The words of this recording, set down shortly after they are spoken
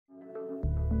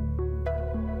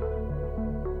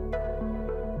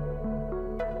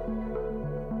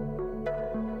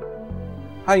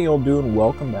How y'all doing?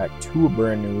 Welcome back to a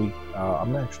brand new week.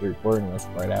 I'm actually recording this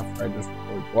right after I just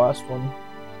recorded the last one.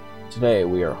 Today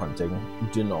we are hunting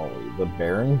Denali, the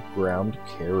barren ground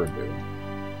caribou.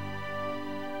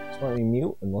 So let me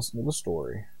mute and listen to the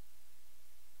story.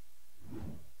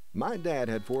 My dad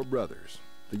had 4 brothers,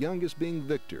 the youngest being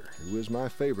Victor, who is my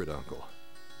favorite uncle.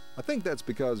 I think that's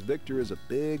because Victor is a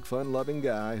big, fun-loving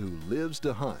guy who lives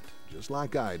to hunt, just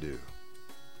like I do.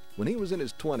 When he was in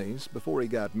his 20s, before he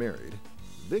got married,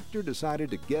 Victor decided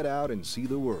to get out and see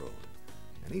the world,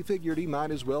 and he figured he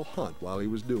might as well hunt while he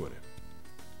was doing it.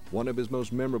 One of his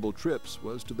most memorable trips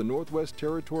was to the Northwest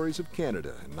Territories of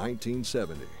Canada in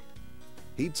 1970.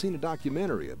 He'd seen a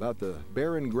documentary about the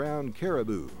barren ground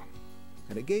caribou,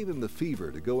 and it gave him the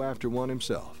fever to go after one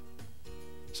himself.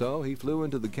 So he flew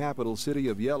into the capital city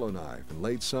of Yellowknife in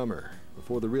late summer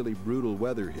before the really brutal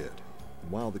weather hit,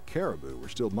 and while the caribou were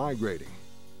still migrating.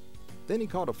 Then he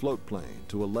caught a float plane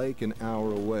to a lake an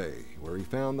hour away, where he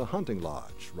found the hunting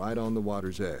lodge right on the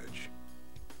water's edge.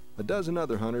 A dozen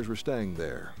other hunters were staying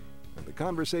there, and the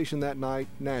conversation that night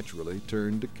naturally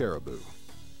turned to caribou.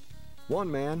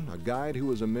 One man, a guide who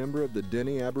was a member of the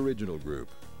Denali Aboriginal group,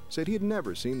 said he had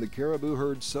never seen the caribou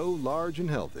herd so large and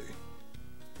healthy.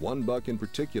 One buck in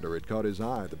particular had caught his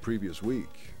eye the previous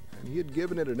week, and he had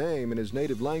given it a name in his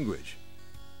native language.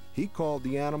 He called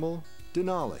the animal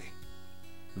Denali.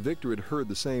 Victor had heard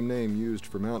the same name used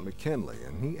for Mount McKinley,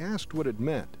 and he asked what it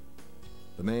meant.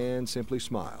 The man simply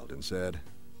smiled and said,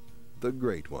 "The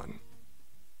Great One."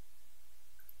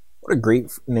 What a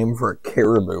great name for a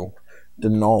caribou.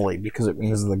 Denali, because it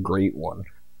means the Great One.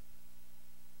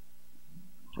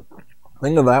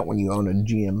 Think of that when you own a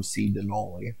GMC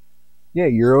Denali. Yeah,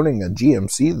 you're owning a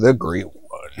GMC, the Great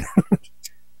One.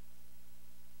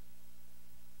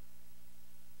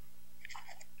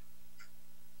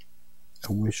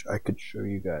 I wish I could show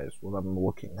you guys what I'm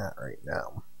looking at right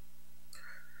now.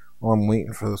 While I'm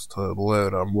waiting for this to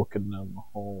load, I'm looking down the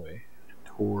hallway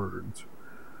towards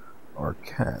our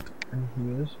cat, and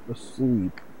he is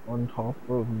asleep on top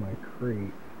of my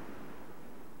crate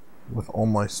with all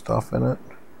my stuff in it.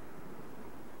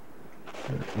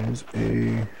 There is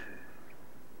a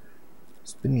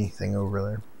spinny thing over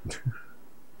there.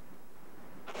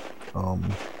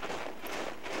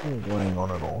 He's laying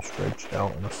on it all stretched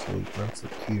out and asleep. That's the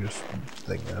cutest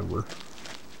thing ever.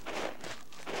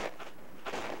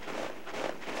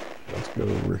 Let's go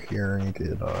over here and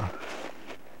get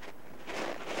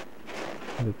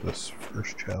this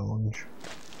first challenge.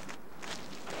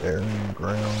 Barren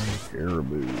ground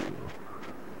caribou.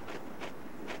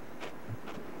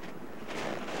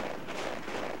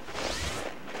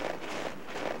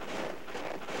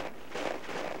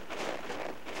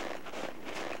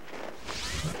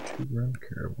 Ground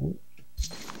caribou.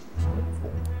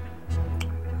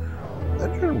 That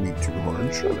shouldn't be too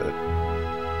hard, should it?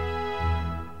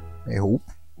 I hope.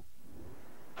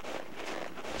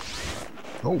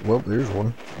 Oh, well, there's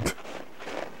one.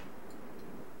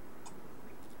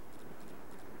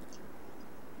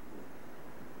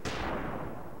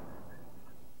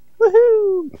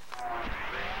 Woohoo!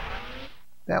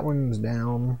 That one's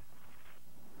down.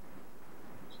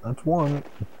 So that's one.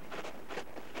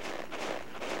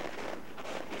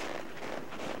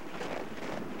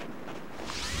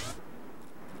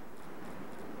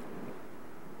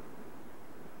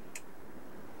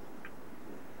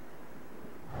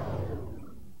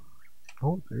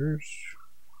 Oh, there's...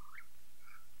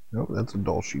 Nope, that's a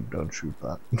doll sheep. Don't shoot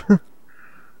that.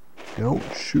 Don't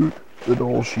shoot the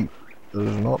doll sheep. That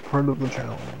is not part of the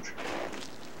challenge.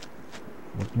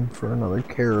 Looking for another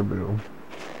caribou.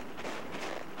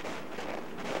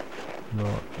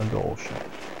 Not a doll sheep.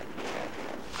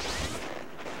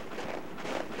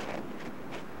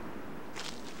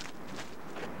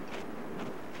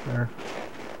 There.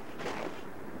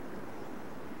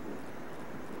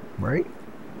 Right?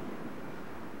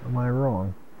 Am I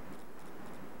wrong?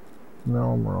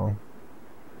 No, I'm wrong.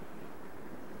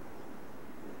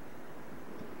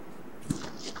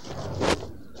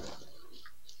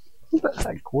 What the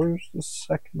heck? Where's the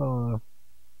second,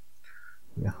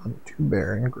 yeah, hunt 2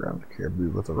 barren ground caribou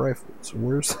with a rifle. So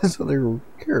where's this other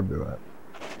caribou at?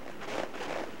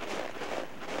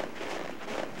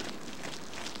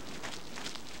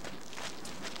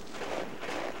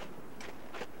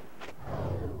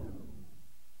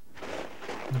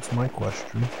 That's my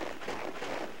question.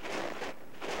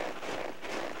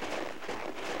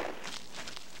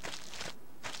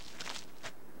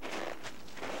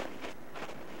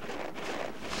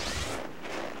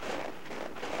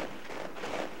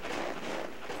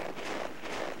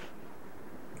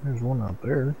 There's one out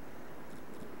there.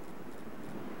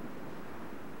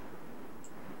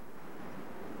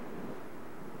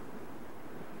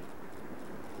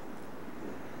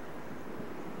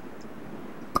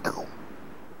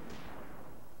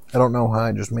 I don't know how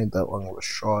I just made that long of a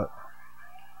shot.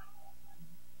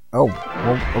 Oh,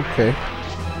 well, okay.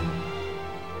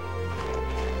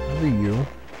 What are you?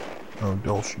 Oh,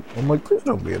 dull sheep. I'm like, please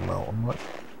don't be a mountain. What?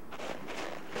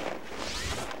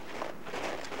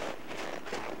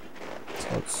 So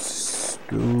let's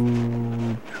go to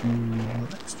the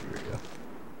next area.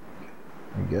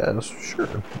 I guess. Sure.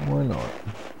 Why not?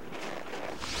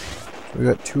 So we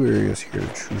got 2 areas here to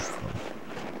choose from.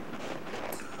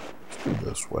 Let's go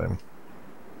this way.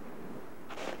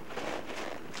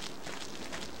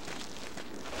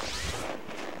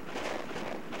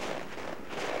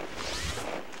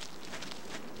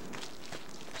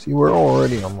 See, we're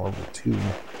already on level 2,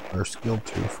 or skill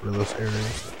 2 for this area,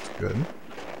 so that's good.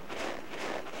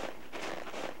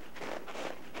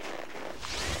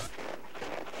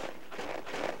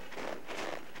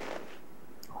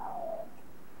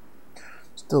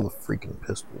 Still the freaking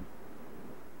pistol.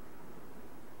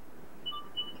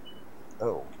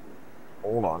 Oh,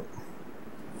 hold on.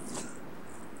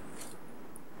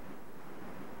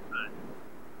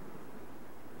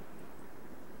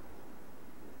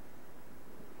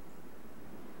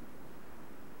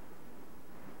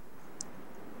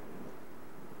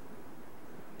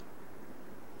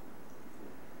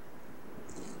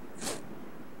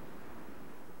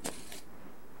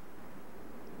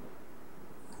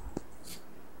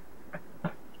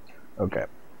 Okay.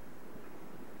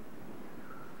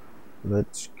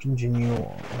 Let's continue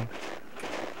on.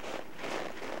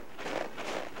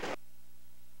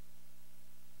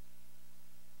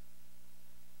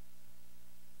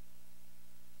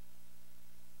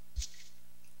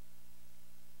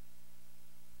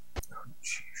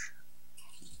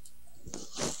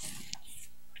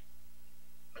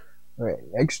 Alright,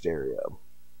 next area.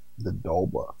 The Dull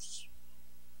Bluffs.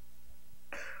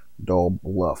 Dull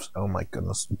Bluffs. Oh my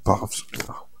goodness. Buffs.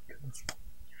 Oh my goodness.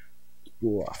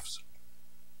 Bluffs.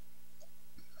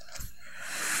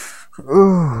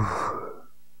 Ooh.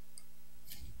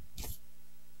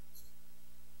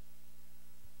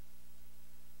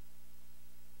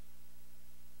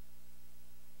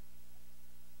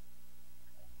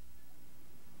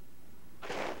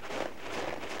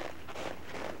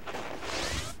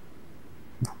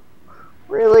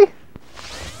 Really?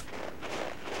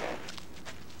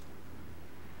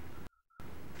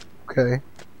 Okay.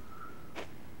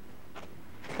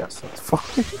 Guess that's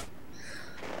fine.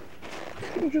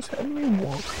 You just had me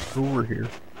walk over here.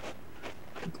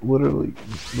 It's literally,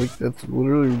 like, that's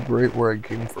literally right where I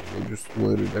came from. They just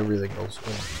loaded everything else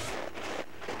in.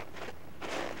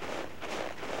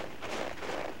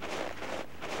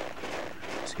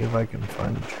 See if I can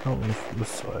find a challenge for this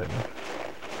side.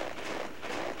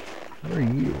 Where are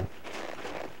you?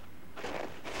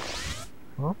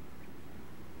 Huh?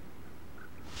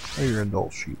 Oh, you're an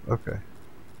adult sheep. Okay.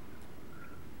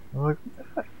 I'm like, what the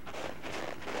heck?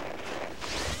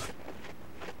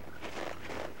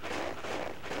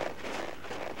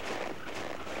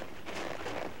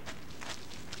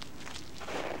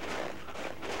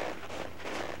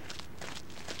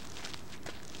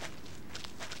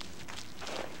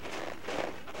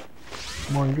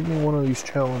 Come on, give me one of these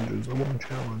challenges. I want a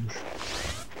challenge.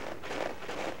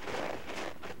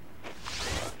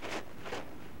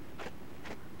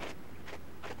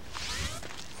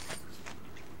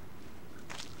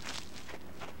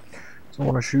 So I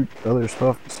want to shoot other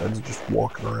stuff besides just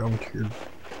walking around here,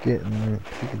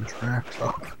 taking tracks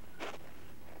off.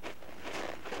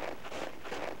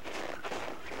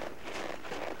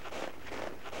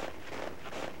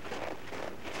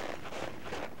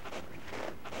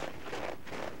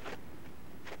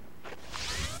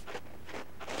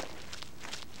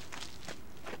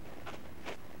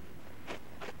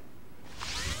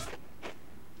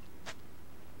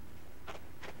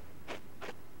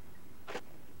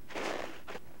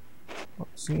 Not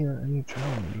seeing any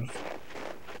challenges.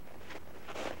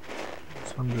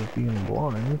 So I'm just being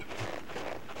blind.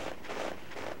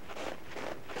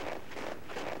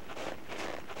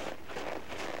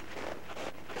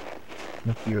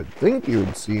 If you would think you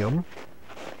would see them.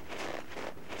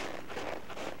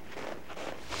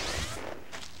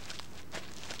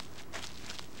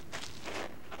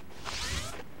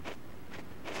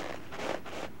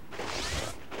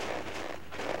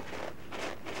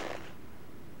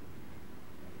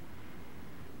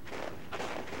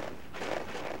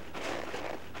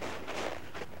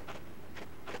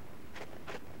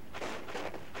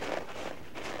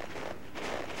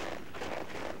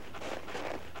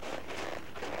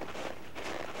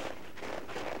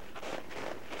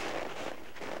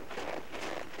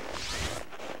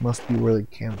 Must be where they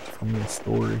camped from the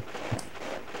story.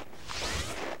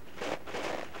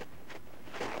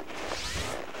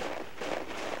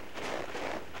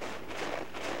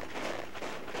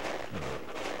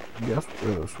 guess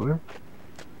we'll go this way.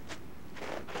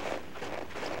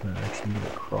 Can I actually get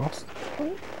across the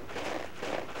point?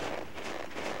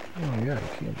 Oh yeah,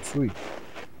 I can. Sweet.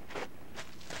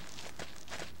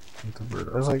 With the bird.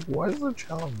 I was like, why is the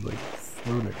challenge like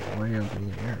floating way up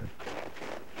in the air?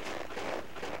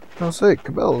 I was like,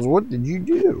 Cabela's, what did you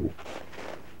do?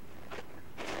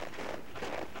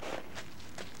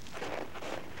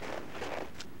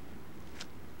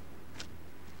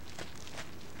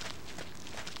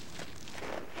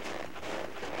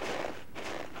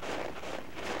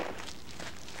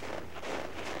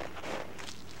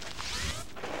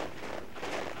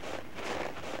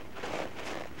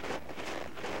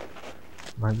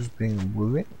 Am I just being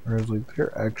oblivious? Or is like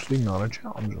there actually not a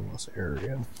challenge in this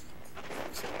area?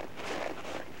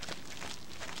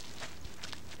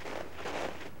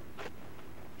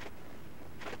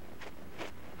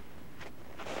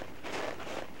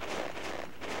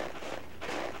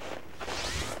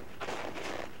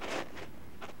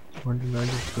 Or did I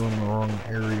just go in the wrong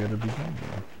area to begin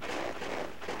with?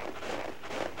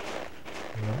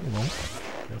 I don't know.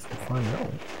 Guess we'll find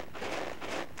out.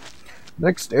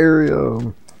 Next area.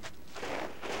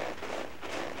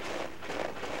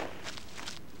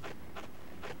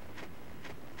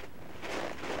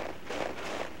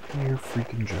 You're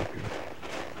freaking joking.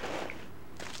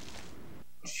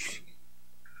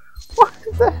 What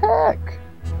the heck?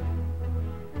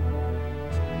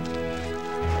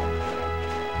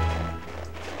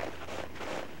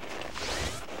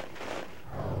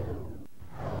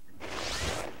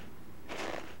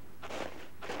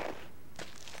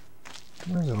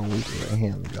 Where's it a weak with a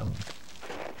handgun?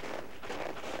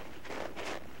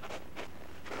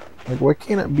 Like, why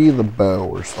can't it be the bow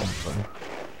or something?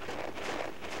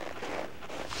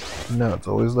 No, it's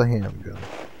always the handgun.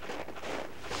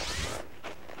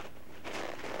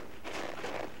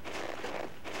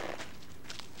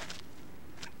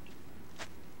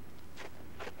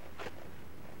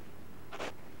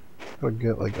 Gotta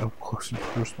get like up close and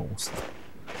personal with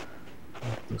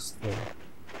this thing.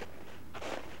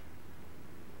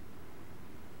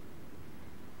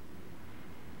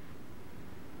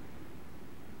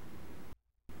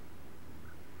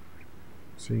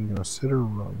 So you're gonna sit or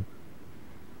run?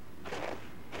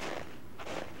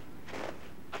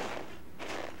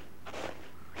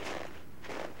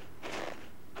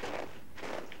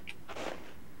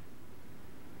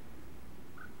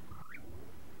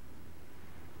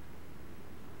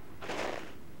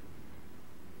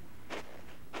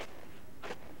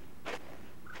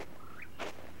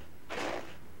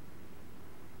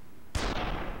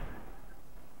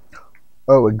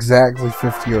 Oh, exactly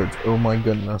 50 yards. Oh my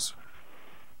goodness.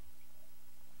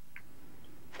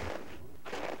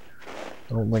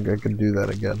 I don't think I could do that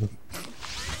again.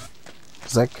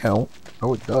 Does that count?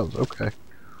 Oh, it does. Okay.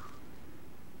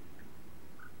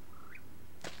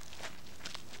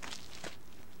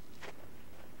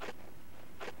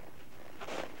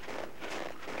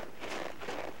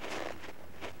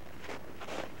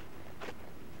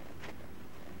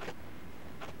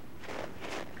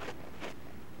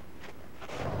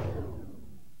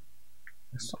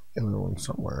 I saw the other one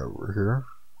somewhere over here.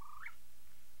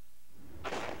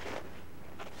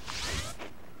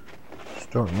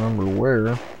 Just don't remember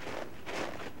where.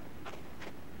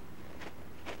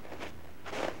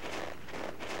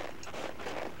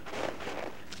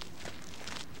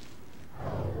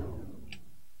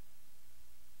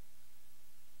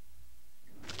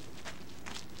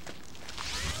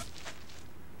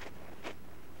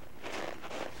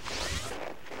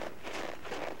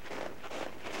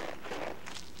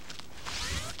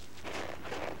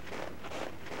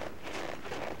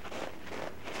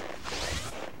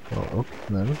 Oh, okay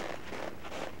then.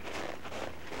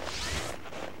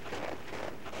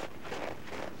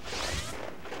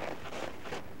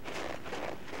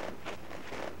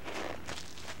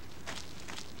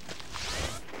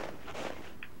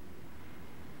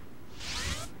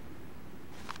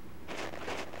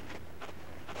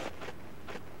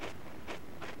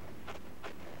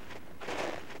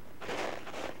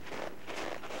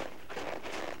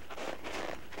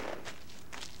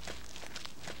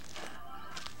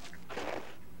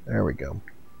 There we go.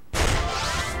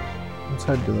 Let's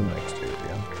head to the next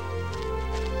area.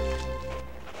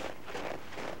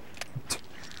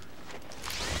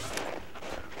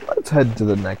 Let's head to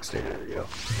the next area.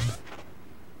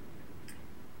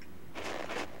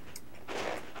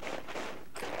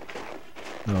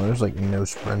 No, there's like no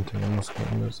sprinting in this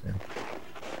game, is there?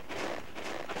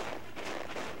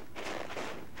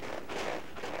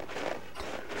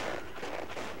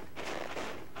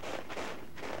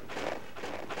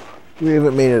 We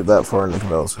haven't made it that far in the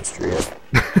Cabela's history yet.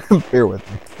 Bear with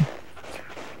me.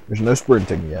 There's no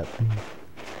sprinting yet.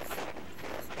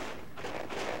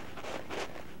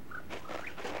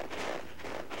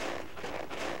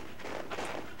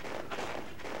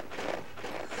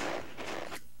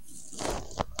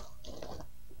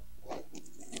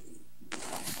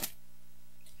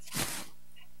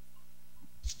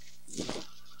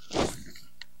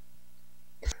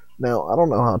 Now, I don't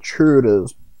know how true it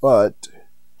is, but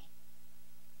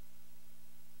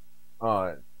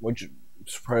which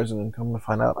surprising and come to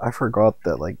find out, I forgot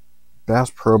that like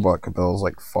Bass Pro bought Cabela's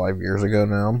like 5 years ago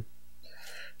now.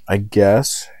 I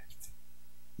guess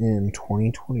in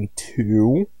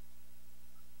 2022,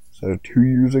 so 2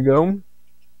 years ago,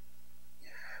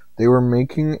 they were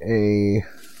making a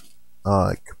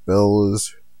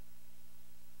Cabela's.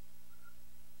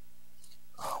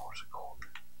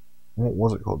 What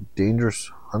was it called?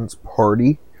 Dangerous Hunts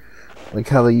Party, like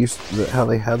how they how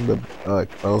they had the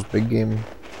Cabela's Big Game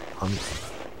Hunts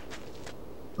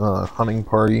hunting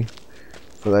party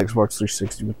for the Xbox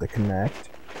 360 with the Kinect.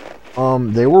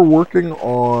 They were working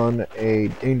on a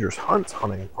Dangerous Hunts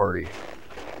hunting party.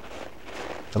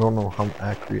 I don't know how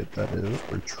accurate that is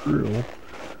or true,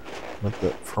 but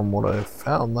from what I've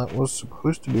found, that was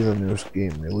supposed to be the newest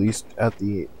game released at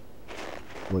the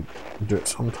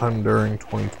sometime during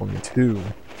 2022,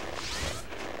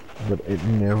 but it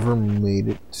never made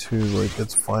it to like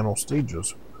its final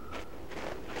stages.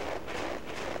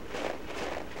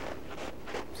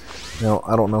 Now,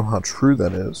 I don't know how true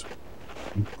that is,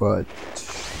 but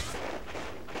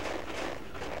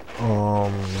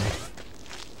I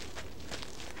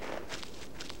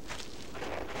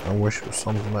wish it was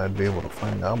something I'd be able to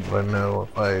find out, but I know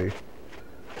if I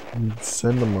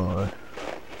send them a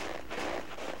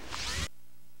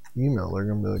email, they're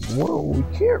gonna be like, well, we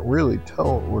can't really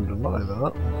tell or deny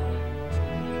that.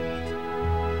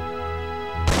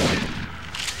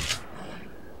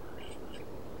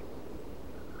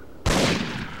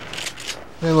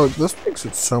 Hey look, this makes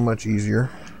it so much easier.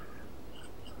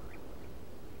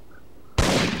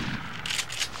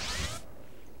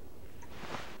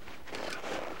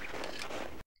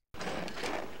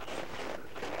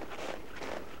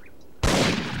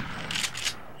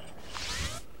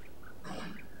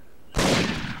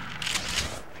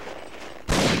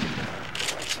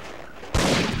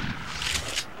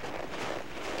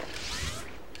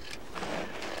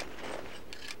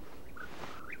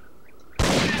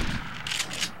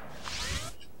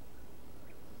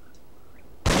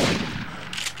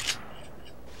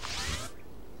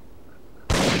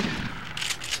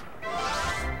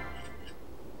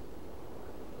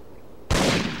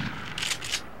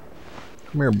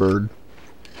 Come here, bird.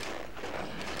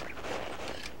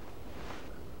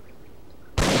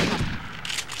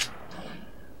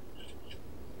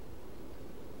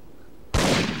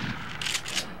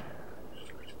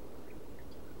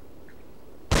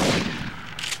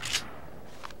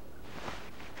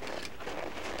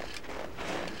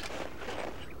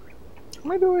 How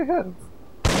many do I have?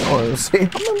 Oh, let's see.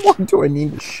 How many more do I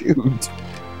need to shoot?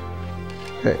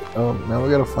 Okay, now we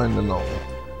gotta find Denali.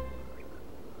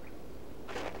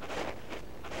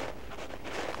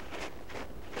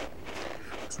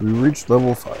 So we reached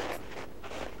level 5.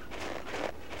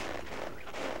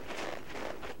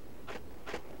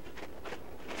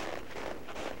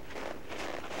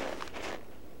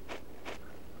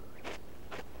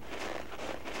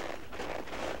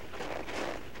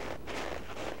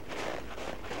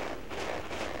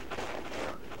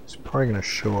 It's probably gonna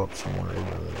show up somewhere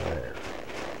over there.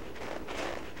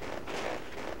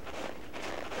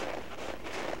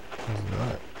 Is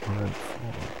that red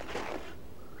fog?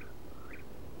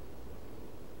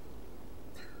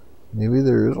 Maybe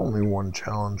there is only one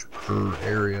challenge per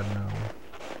area now.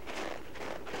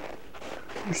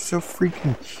 You're so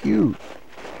freaking cute.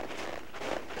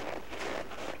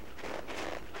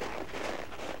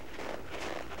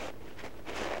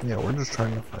 Yeah, we're just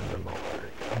trying to find them all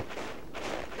area.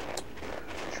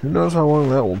 Who knows how long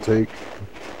that will take?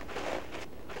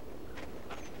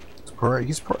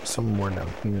 He's probably somewhere down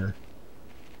here.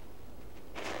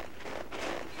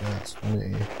 That's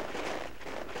me.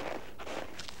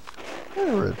 Hey,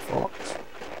 red fox.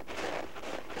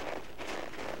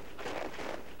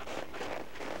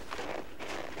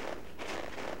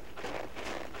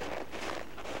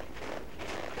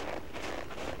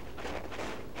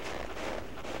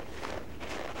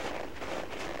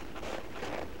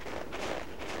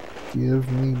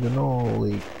 Give me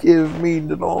Denali. Give me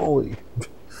Denali.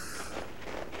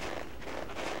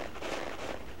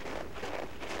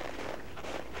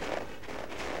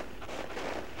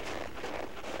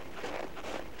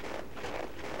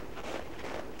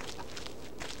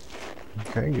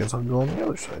 Okay, I guess I'll go on the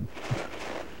other side.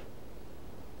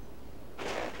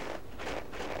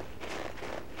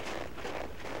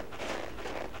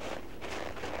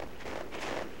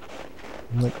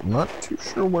 Like, I'm not too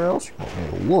sure where else you want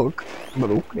me to look, but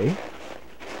okay.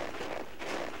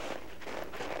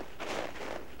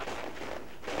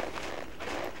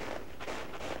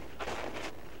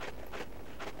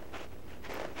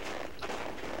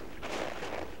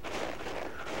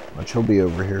 Watch, he'll be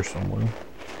over here somewhere.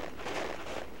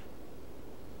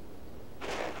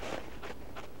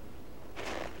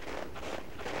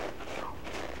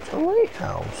 It's a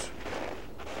lighthouse.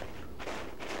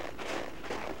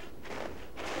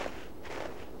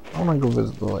 I want to go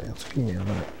visit the lighthouse. Give me a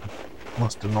minute.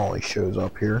 Unless Denali shows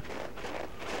up here.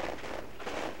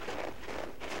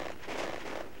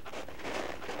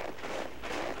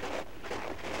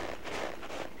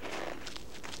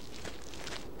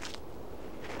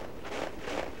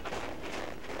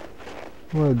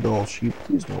 Hello, doll sheep.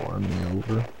 Please don't run me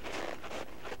over.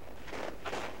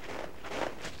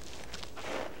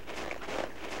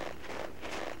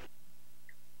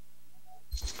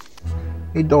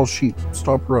 Hey, doll sheep.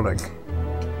 Stop running.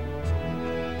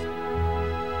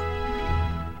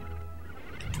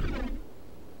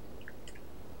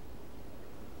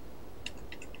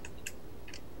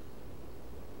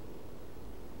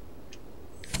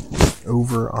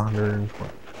 Over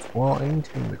 120. Well, I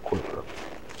intend to quit running.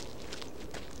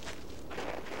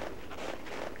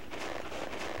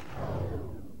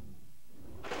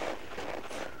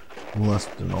 Unless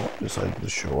Denali decided to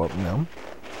show up now.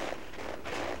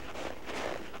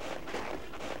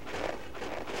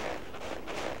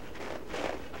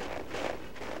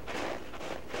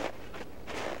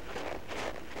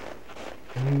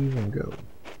 Where do you even go?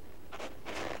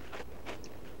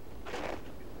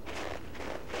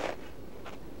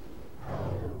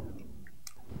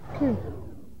 Okay.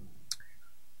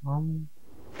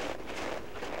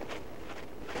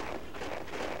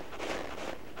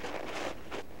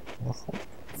 Well,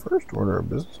 first order of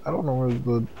business. I don't know where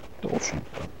the doll sheep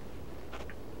went.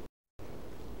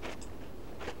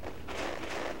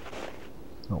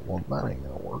 Oh, well, that ain't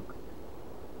gonna work.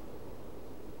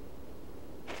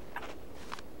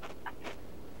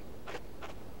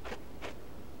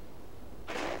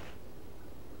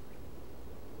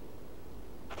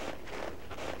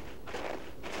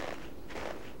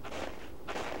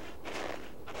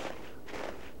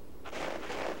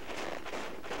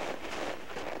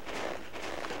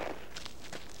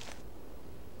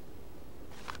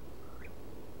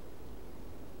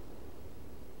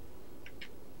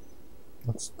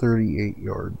 That's 38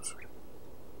 yards.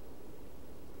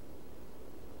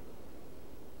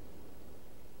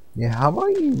 Yeah, how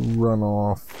about you run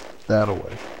off that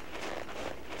away?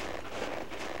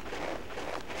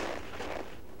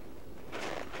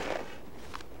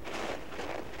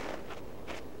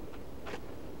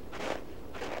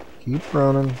 Keep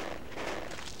running.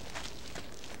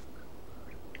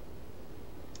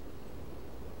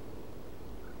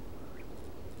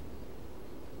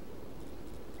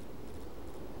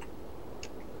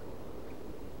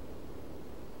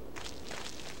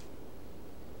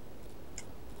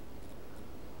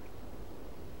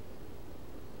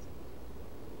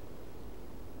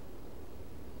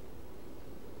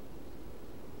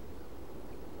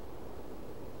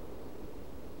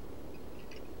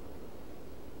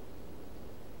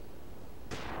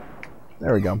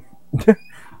 There we go.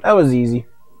 That was easy.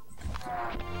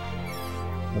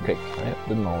 Okay, can I have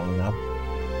Denali now?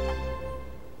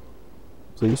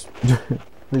 Please?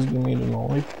 Please give me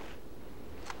Denali.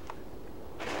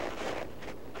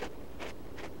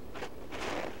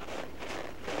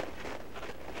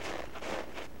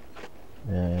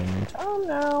 And time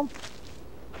now.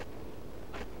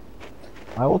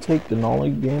 I will take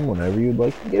Denali game whenever you'd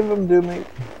like to give him to me.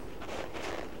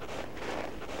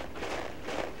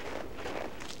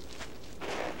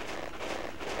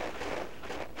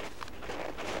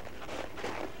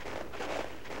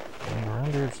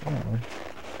 Around here somewhere.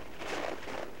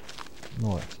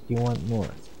 North. You want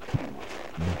north?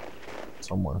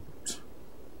 Somewhere.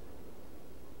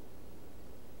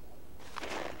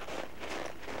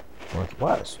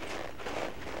 Northwest.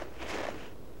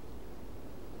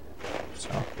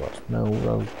 Southwest.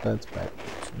 No, that's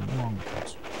backwards. Wrong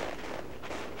place.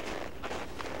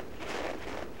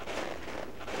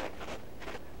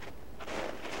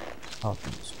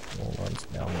 Southeast. Well, runs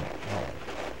down that valley.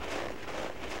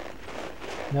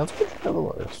 Now let's go check out the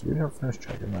list. We never finished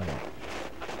checking that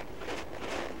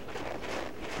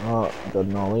out.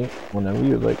 Denali, whenever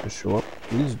you'd like to show up,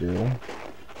 please do.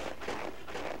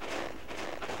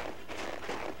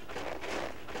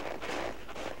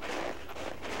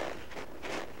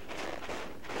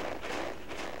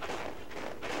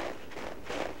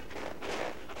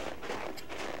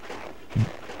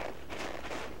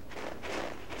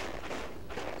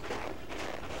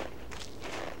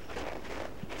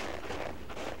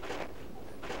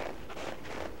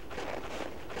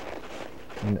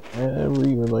 Whenever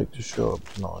you would like to show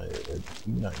up tonight, it'd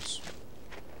be nice.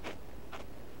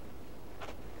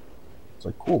 It's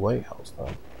a cool lighthouse, though.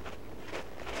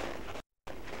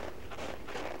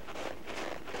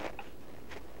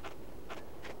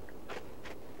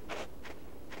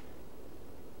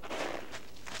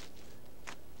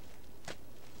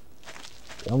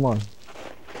 Come on.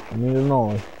 I need an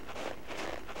ollie.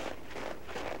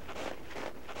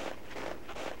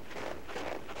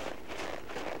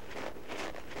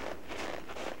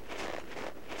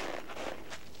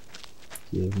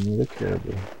 Give me the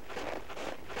caribou.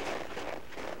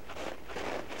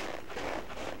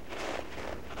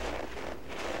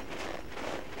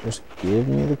 Just give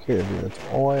me the caribou. That's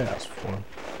all I asked for.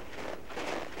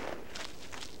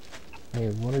 Hey,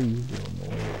 what are you doing the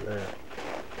way over there?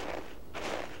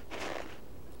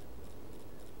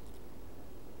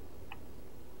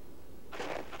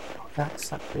 Oh, that's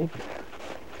that big.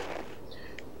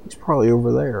 He's probably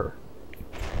over there.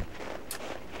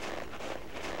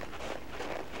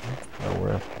 That's probably where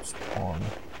I have to spawn.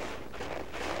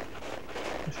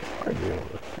 I should probably be able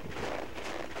to.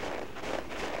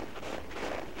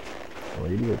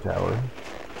 Radio tower.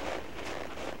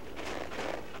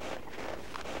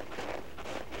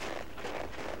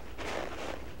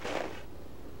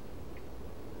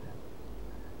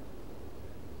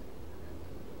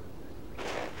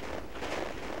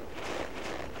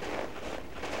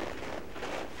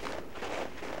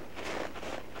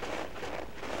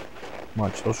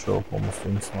 Watch, he'll show up almost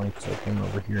instantly because I came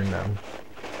over here now.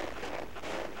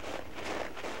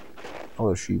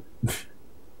 Oh, sheep.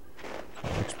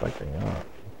 I'm expecting that.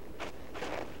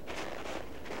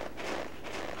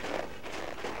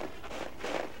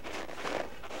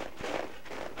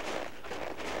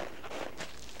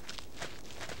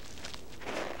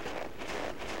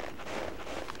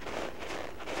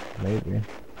 Maybe.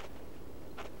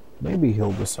 Maybe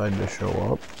he'll decide to show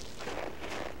up.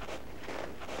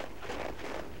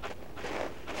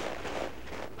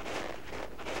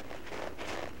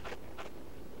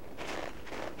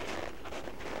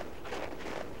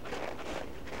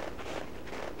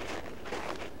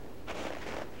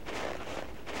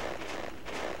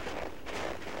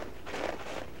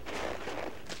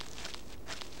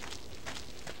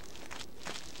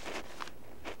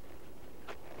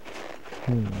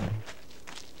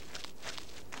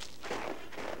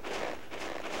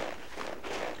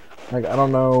 Like, I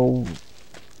don't know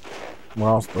where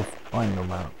else to find them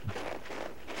at.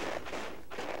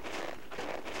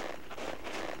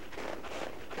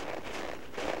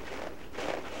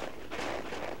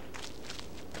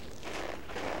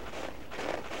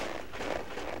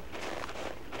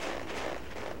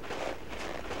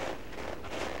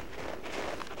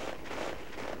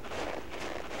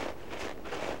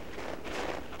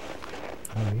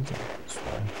 Oh, he's out this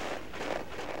way.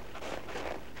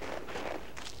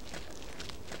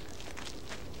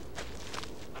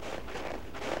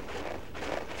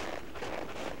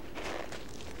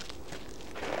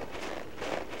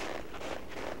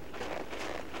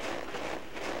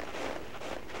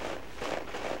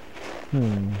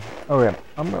 Okay,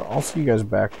 I'll see you guys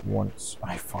back once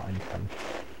I find him.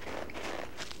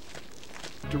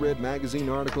 To read magazine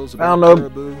articles Found about him.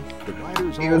 caribou, the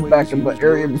writers He was back in the used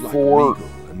area words like before. regal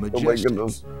and Oh my majestic.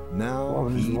 goodness. Now I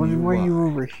he was wondering knew why you why. were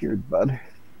over here, bud.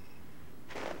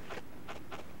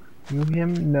 You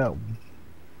him? No.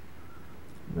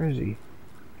 Where is he?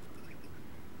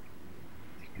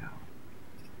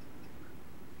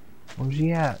 Where's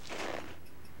he at?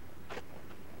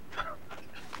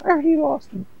 I already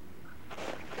lost him.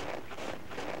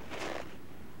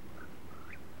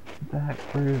 What the heck?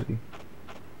 Where is he?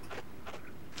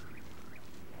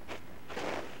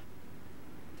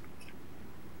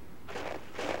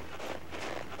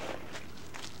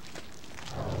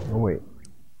 Oh, wait.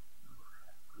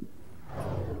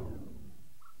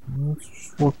 Let's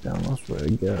just walk down this way, I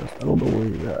guess. I don't know where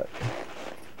he's at.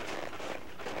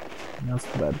 That's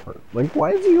the bad part. Like,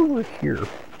 why is he over here?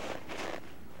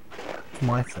 That's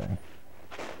my thing.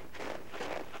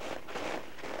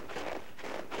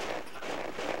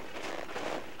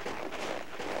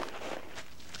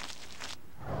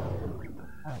 What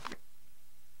the heck?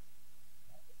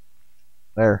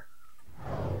 There.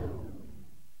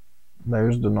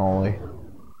 There's Denali.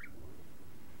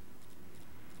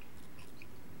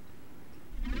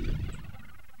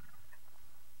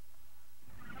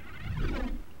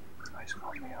 Nice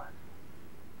on me on.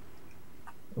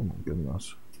 Oh my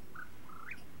goodness.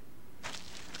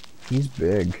 He's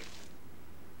big.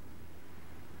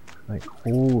 Like,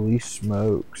 holy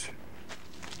smokes.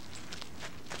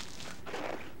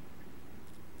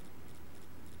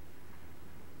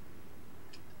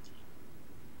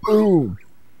 Boom!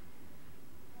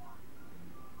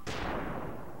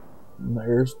 And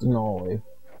there's Denali.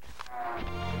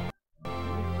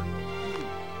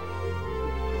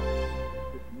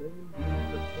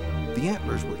 The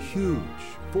antlers were huge,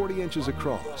 40 inches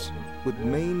across, with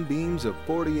main beams of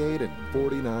 48 and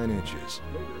 49 inches.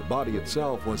 The body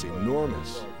itself was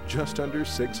enormous, just under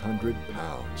 600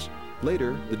 pounds.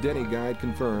 Later, the Denny guide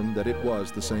confirmed that it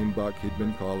was the same buck he'd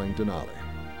been calling Denali.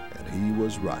 And he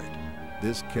was right.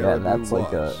 This caribou that's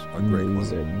like was a great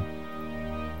one.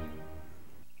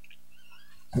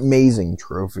 Amazing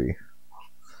trophy.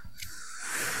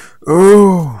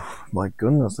 Oh my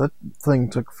goodness, that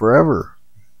thing took forever.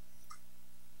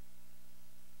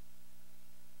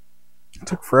 It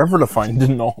took forever to find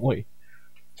Denali.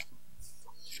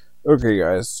 Okay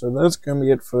guys, so that's going to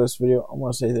be it for this video. I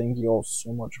want to say thank you all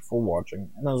so much for watching.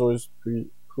 And as always,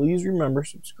 please remember,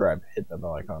 subscribe, hit that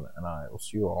bell icon, and I will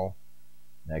see you all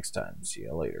next time. See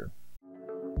you later.